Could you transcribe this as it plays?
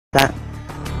that.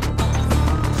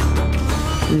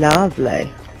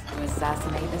 Lovely. To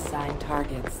assassinate assigned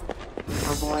targets.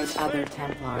 Avoid other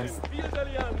Templars.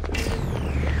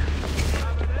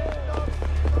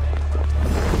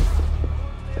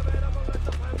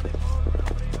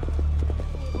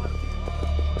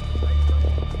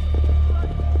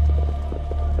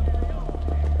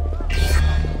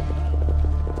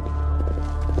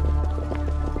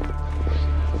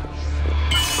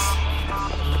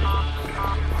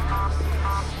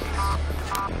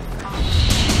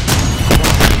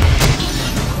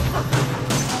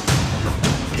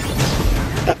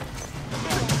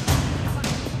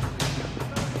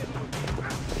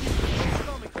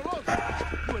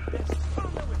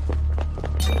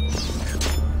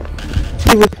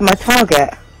 He was my target.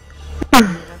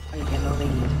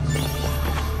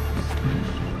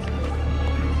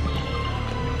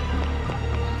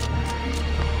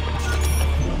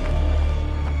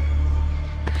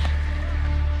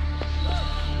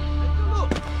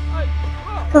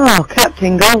 Oh,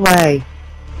 Captain, go away.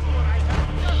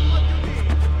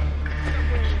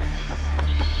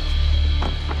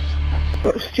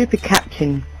 What a stupid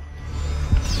captain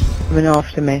coming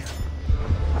after me.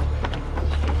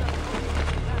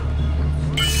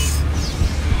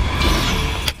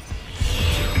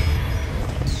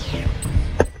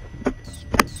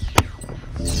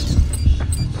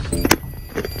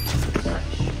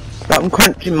 I'm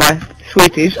crunching my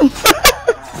sweeties.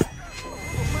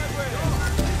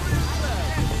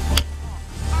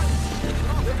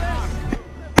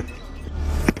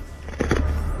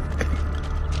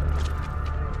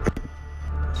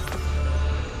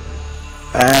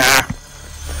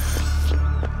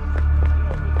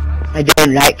 I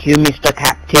don't like you, Mr.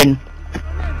 Captain.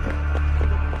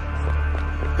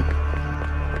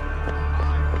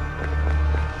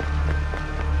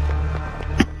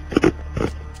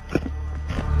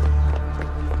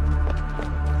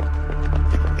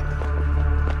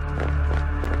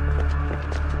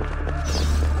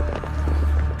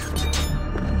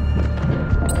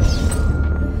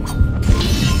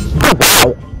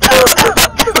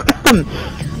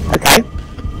 Okay.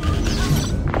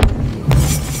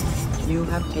 You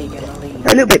have taken the lead.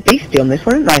 They're a little bit beastie on this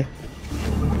one, aren't they?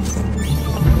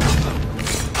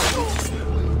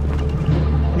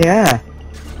 Yeah.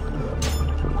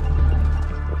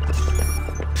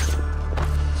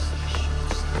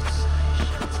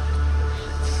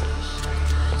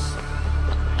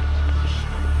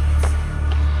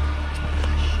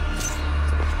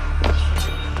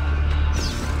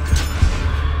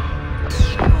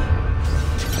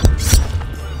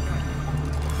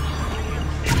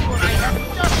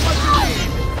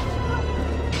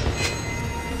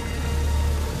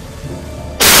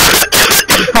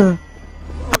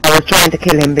 I was trying to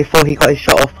kill him before he got his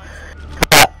shot off,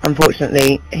 but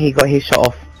unfortunately he got his shot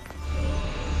off.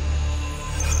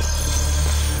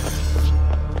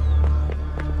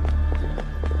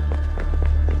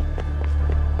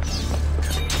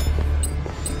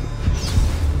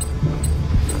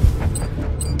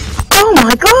 Oh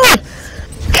my god!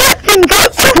 Captain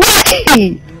got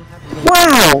away!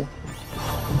 Wow!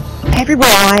 Everywhere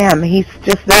I am, he's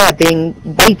just there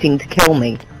waiting to kill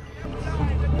me.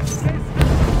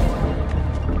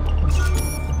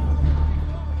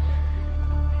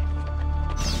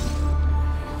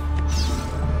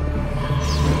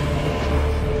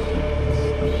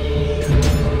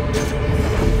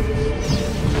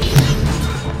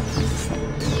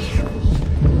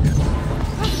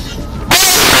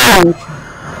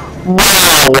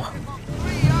 Wow!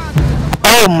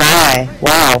 Oh my!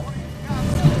 Wow!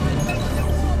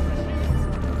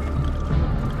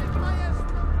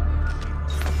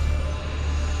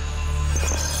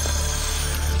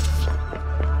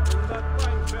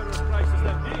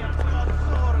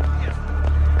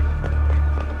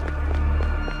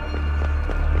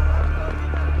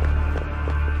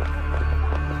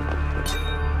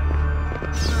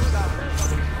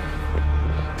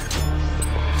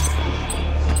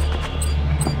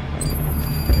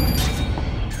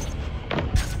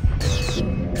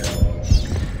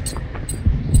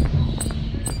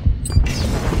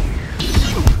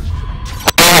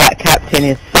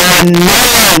 Is so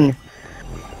annoying.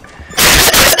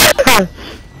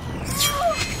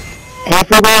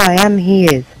 Everywhere I am, he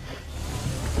is.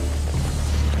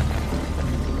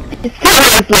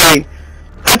 Seriously,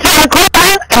 I turn a corner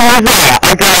and he's there.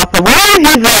 I go up the wall,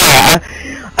 he's there.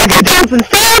 I go down some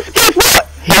stairs, guess what?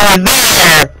 He's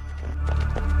there.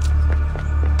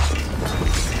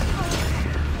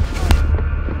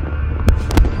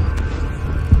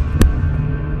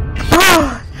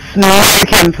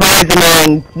 Smoke and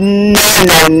poisoning. No,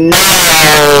 no,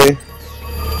 no.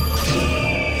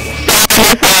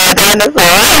 Dinosaur.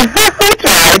 I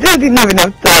tried, I didn't have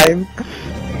enough time.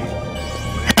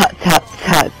 Tut tut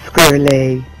tut,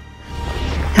 Squirrely.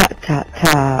 Tut tut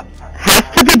tut. Has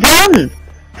to be done!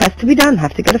 Has to be done,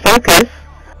 have to get a focus.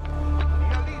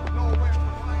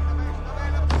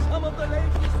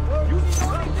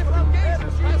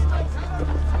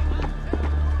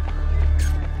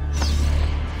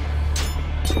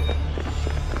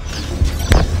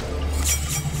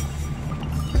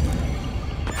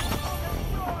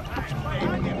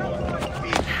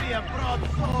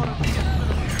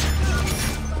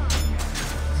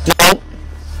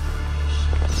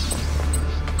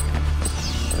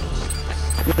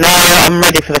 No, I'm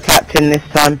ready for the captain this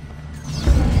time.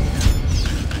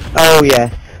 Oh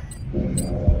yes.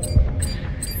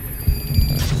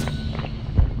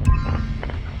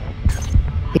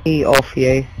 Be off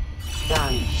you.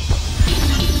 Done.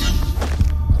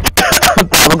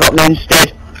 Battle got me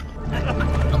instead.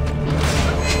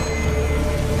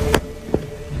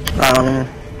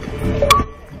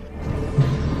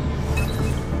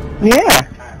 Yeah.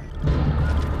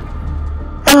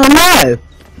 Oh no.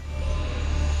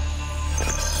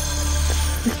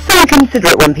 It's so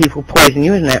inconsiderate when people poison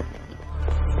you, isn't it?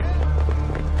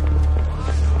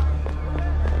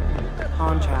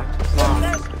 Contract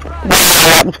lost. Wow,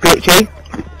 that was glitchy.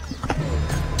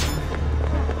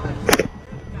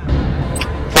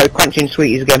 So crunching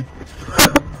sweeties again.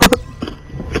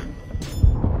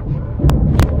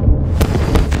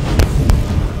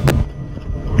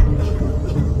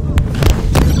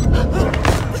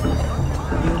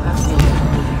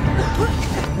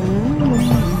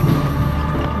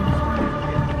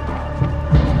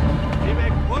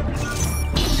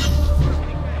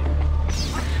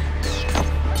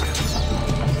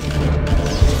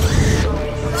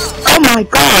 Oh my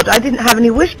god, I didn't have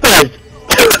any whispers!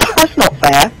 That's not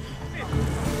fair.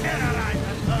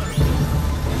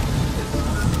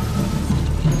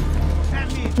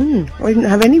 I didn't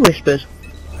have any whispers.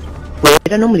 Weird,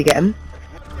 I normally get them.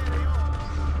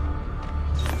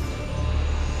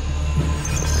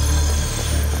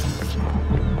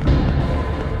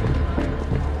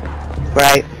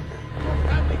 Right.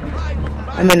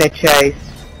 I'm in a chase.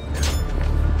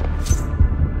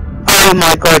 Oh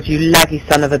my god, you laggy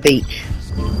son of a beach.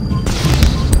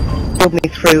 Pulled me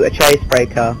through a chase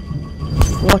breaker.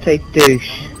 What a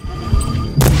douche.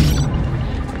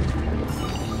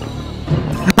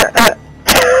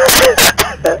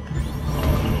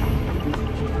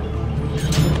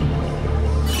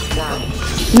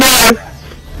 No!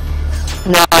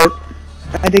 No.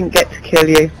 I didn't get to kill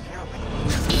you.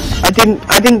 I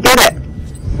didn't get it.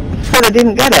 I said I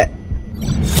didn't get it.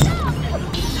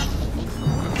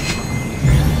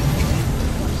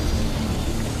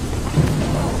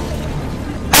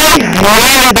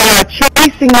 Oh, they are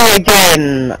chasing me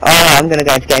again! Oh, I'm gonna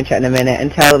go into game chat in a minute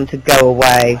and tell them to go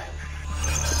away.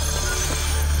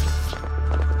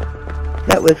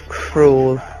 That was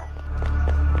cruel.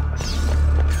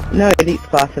 No, Elite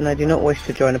Spartan, I do not wish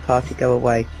to join a party, go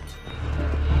away.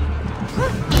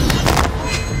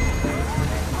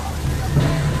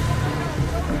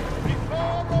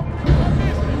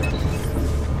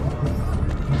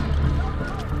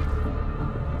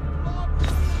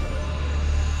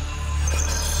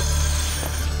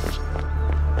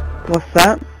 What's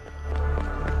that?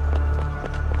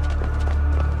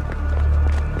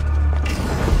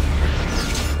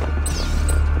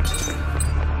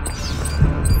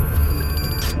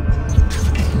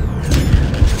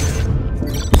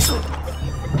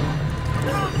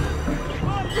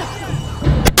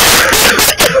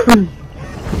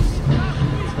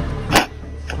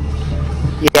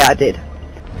 Yeah, I did.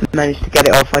 Managed to get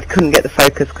it off. I couldn't get the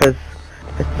focus because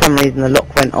for some reason the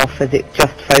lock went off as it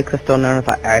just focused on, and I was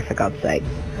like, oh, for God's sake.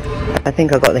 I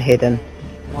think I got the hidden.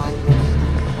 1 minute.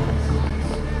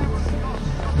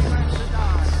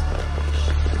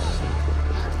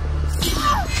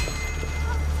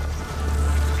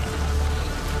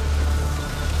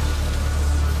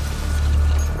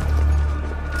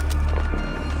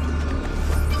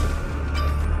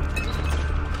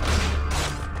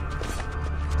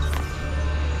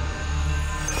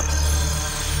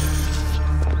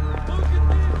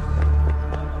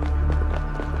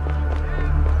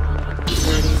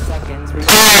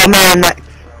 Oh man,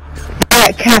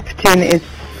 that captain is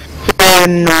so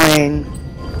annoying.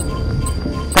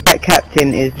 That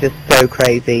captain is just so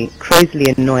crazy.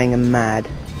 Crazily annoying and mad.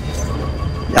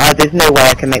 There's no way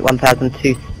I can make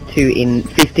 1002 in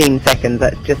 15 seconds,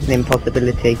 that's just an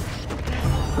impossibility.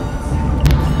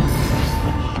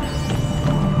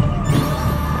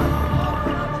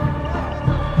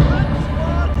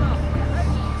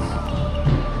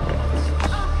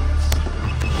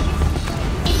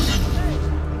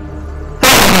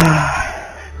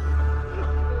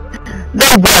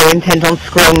 intent on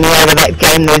screwing me over that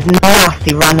game, those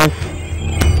nasty runners.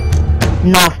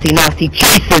 Nasty, nasty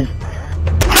chasers.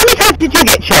 How many times did you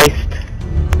get chased?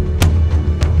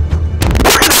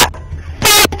 Look at that!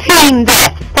 13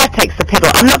 deaths! That takes the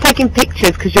piddle. I'm not taking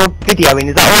pictures because you're videoing,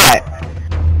 is that alright?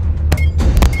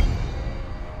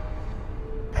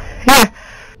 Yeah.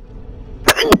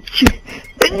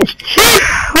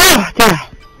 Oh dear.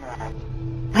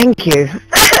 Thank you.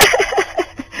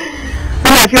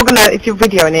 If you're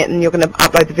videoing it and you're gonna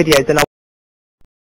upload the videos, then I'll